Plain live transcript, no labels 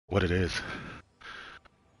what it is.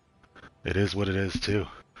 It is what it is, too.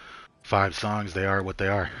 5 songs, they are what they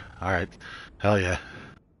are. Alright. Hell yeah.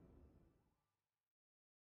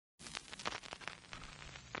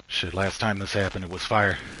 Shit, last time this happened, it was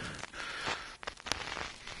fire.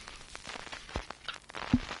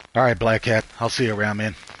 Alright, Black Cat. I'll see you around,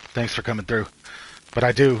 man. Thanks for coming through. But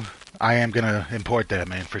I am gonna import that,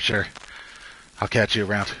 man, for sure. I'll catch you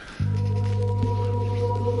around.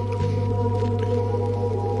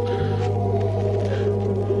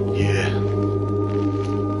 Yeah.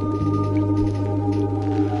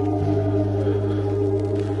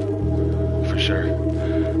 For sure.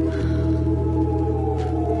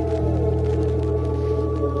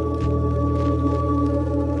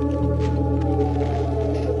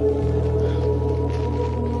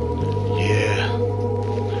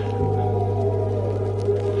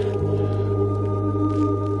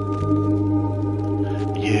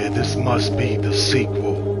 Must be the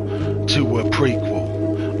sequel to a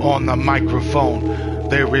prequel. On the microphone,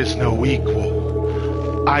 there is no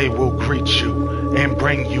equal. I will greet you and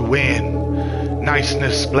bring you in.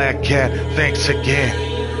 Niceness, Black Cat, thanks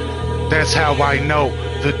again. That's how I know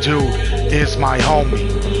the dude is my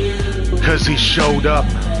homie. Cause he showed up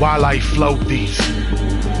while I float these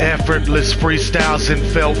effortless freestyles and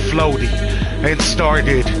felt floaty and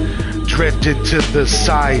started drifting to the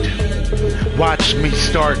side. Watch me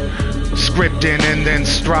start scripting and then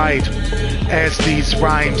stride as these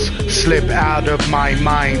rhymes slip out of my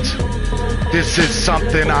mind. This is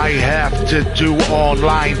something I have to do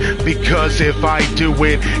online, because if I do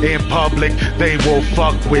it in public, they will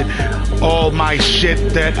fuck with all my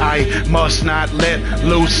shit that I must not let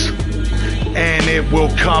loose, and it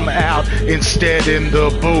will come out instead in the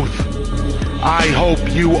booth. I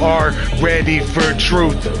hope you are ready for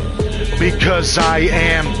truth, because I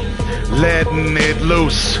am letting it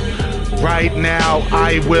loose. Right now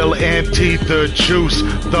I will empty the juice,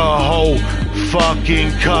 the whole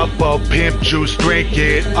fucking cup of pimp juice, drink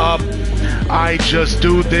it up. I just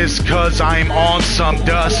do this cause I'm on some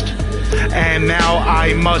dust, and now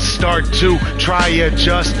I must start to try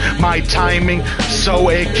adjust my timing so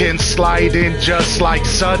it can slide in just like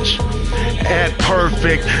such. At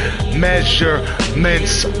perfect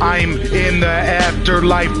measurements, I'm in the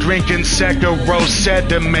afterlife, drinking Sekiro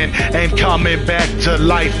sediment and coming back to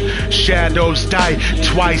life. Shadows die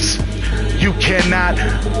twice. You cannot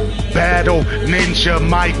battle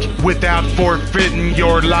NinjaMic without forfeiting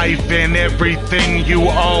your life and everything you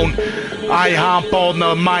own. I hump on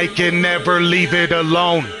the mic and never leave it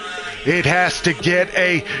alone. It has to get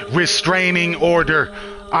a restraining order.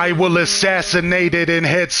 I will assassinate it and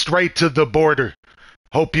head straight to the border.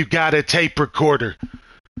 Hope you got a tape recorder.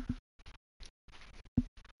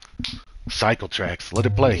 Cycle tracks, let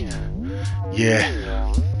it play.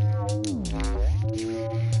 Yeah.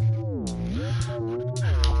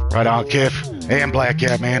 Right on, Kiff. And Black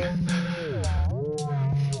Cat, man.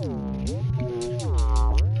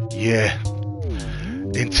 Yeah.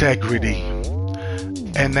 Integrity.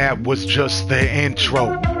 And that was just the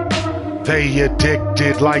intro. They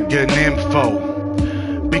addicted like an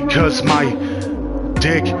info, because my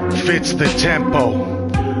dick fits the tempo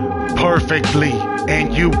perfectly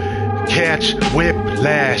and you catch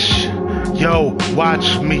whiplash. Yo,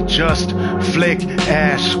 watch me just flick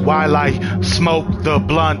ash while I smoke the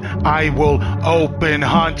blunt. I will open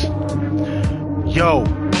hunt. Yo,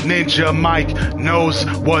 NinjaMic knows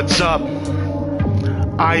what's up.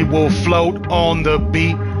 I will float on the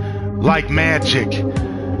beat like magic.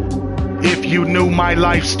 If you knew my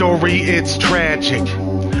life story, it's tragic.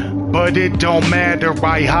 But it don't matter,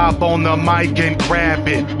 I hop on the mic and grab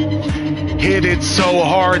it. Hit it so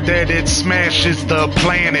hard that it smashes the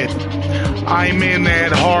planet. I'm in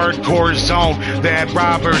that hardcore zone, that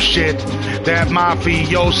robber shit, that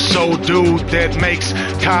mafioso dude that makes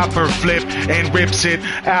copper flip and rips it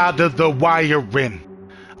out of the wiring.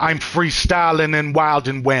 I'm freestyling and wild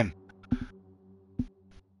and when.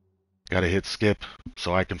 Gotta hit skip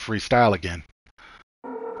so I can freestyle again.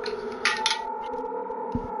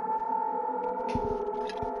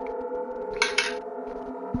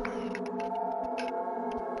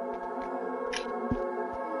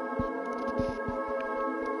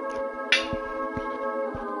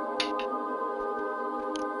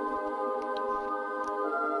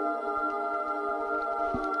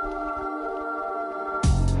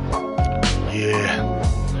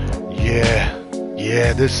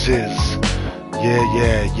 This is,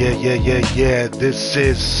 this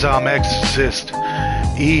is some exorcist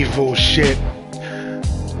evil shit.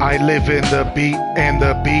 I live in the beat, and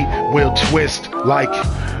the beat will twist like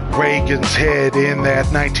Reagan's head in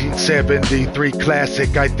that 1973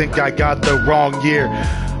 classic. I think I got the wrong year,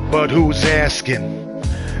 but who's asking?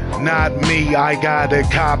 Not me, I got a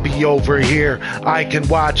copy over here. I can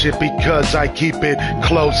watch it because I keep it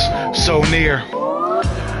close, so near.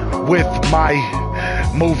 With my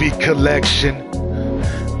movie collection,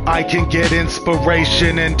 I can get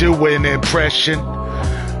inspiration and do an impression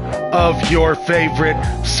of your favorite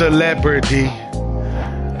celebrity.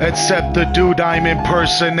 Except the dude I'm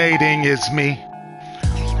impersonating is me.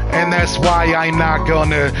 And that's why I'm not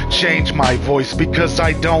gonna change my voice, because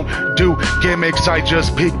I don't do gimmicks, I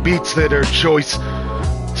just pick beats that are choice.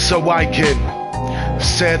 So I can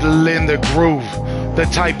settle in the groove, the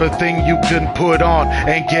type of thing you can put on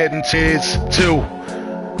and get into his too.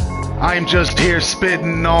 I'm just here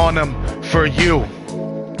spitting on them for you.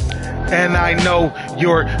 And I know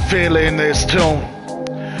you're feeling this tune.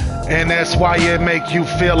 And that's why it make you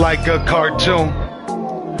feel like a cartoon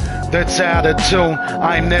that's out of tune.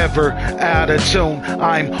 I'm never out of tune.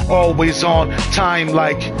 I'm always on time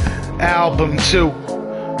like album 2.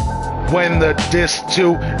 When the disc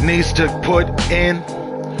 2 needs to put in,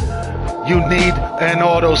 you need an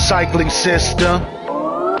auto-cycling system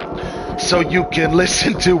so you can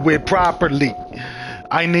listen to it properly.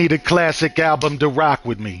 I need a classic album to rock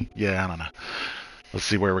with me. Yeah, I don't know. Let's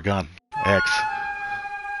see where we're going. X.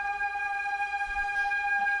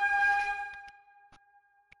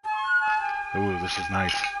 Ooh, this is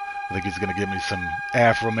nice. I think he's gonna give me some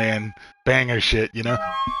Afro Man banger shit, you know?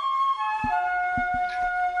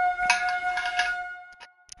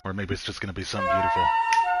 Or maybe it's just gonna be something beautiful.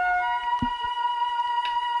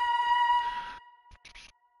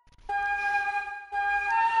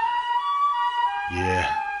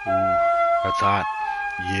 Yeah. Ooh, that's hot.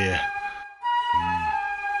 Yeah.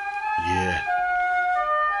 Yeah.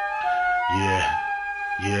 Yeah.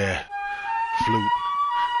 Yeah. Flute.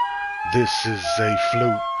 This is a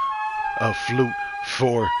flute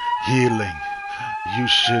for healing. You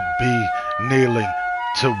should be kneeling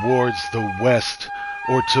towards the west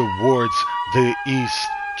or towards the east,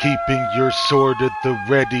 keeping your sword at the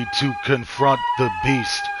ready to confront the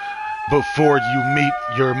beast. Before you meet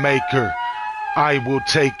your maker, I will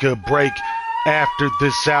take a break after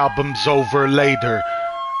this album's over later.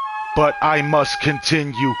 But I must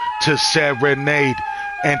continue to serenade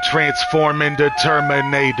and transform into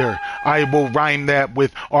Terminator. I will rhyme that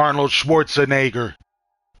with Arnold Schwarzenegger.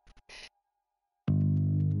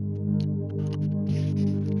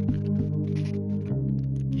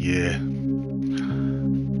 Yeah.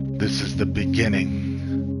 This is the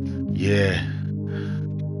beginning. Yeah.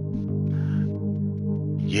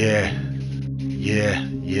 Yeah. Yeah.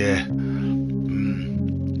 Yeah.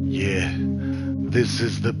 Yeah. This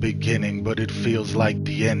is the beginning, but it feels like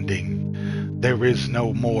the ending. There is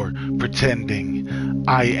no more pretending.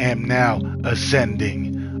 I am now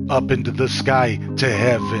ascending up into the sky to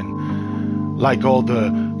heaven. Like all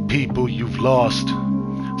the people you've lost.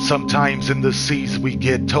 Sometimes in the seas we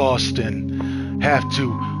get tossed and have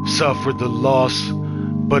to suffer the loss.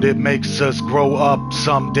 But it makes us grow up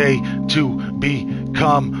someday to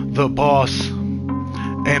become the boss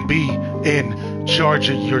and be in charge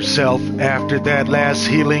of yourself. After that last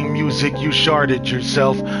healing music you sharded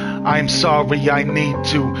yourself. I'm sorry, I need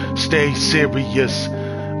to stay serious,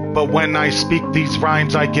 but when I speak these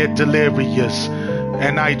rhymes I get delirious,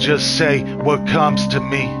 and I just say what comes to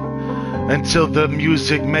me until the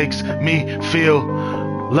music makes me feel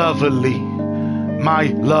lovely.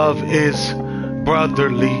 My love is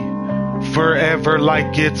brotherly, forever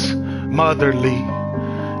like it's motherly.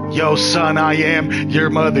 Yo son, I am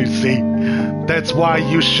your mother, see? That's why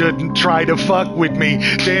you shouldn't try to fuck with me.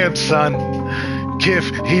 Damn son,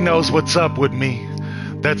 Kiff, he knows what's up with me.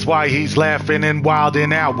 That's why he's laughing and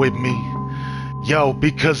wilding out with me. Yo,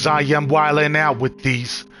 because I am wilding out with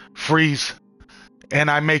these. Freeze.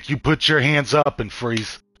 And I make you put your hands up and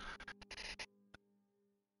freeze.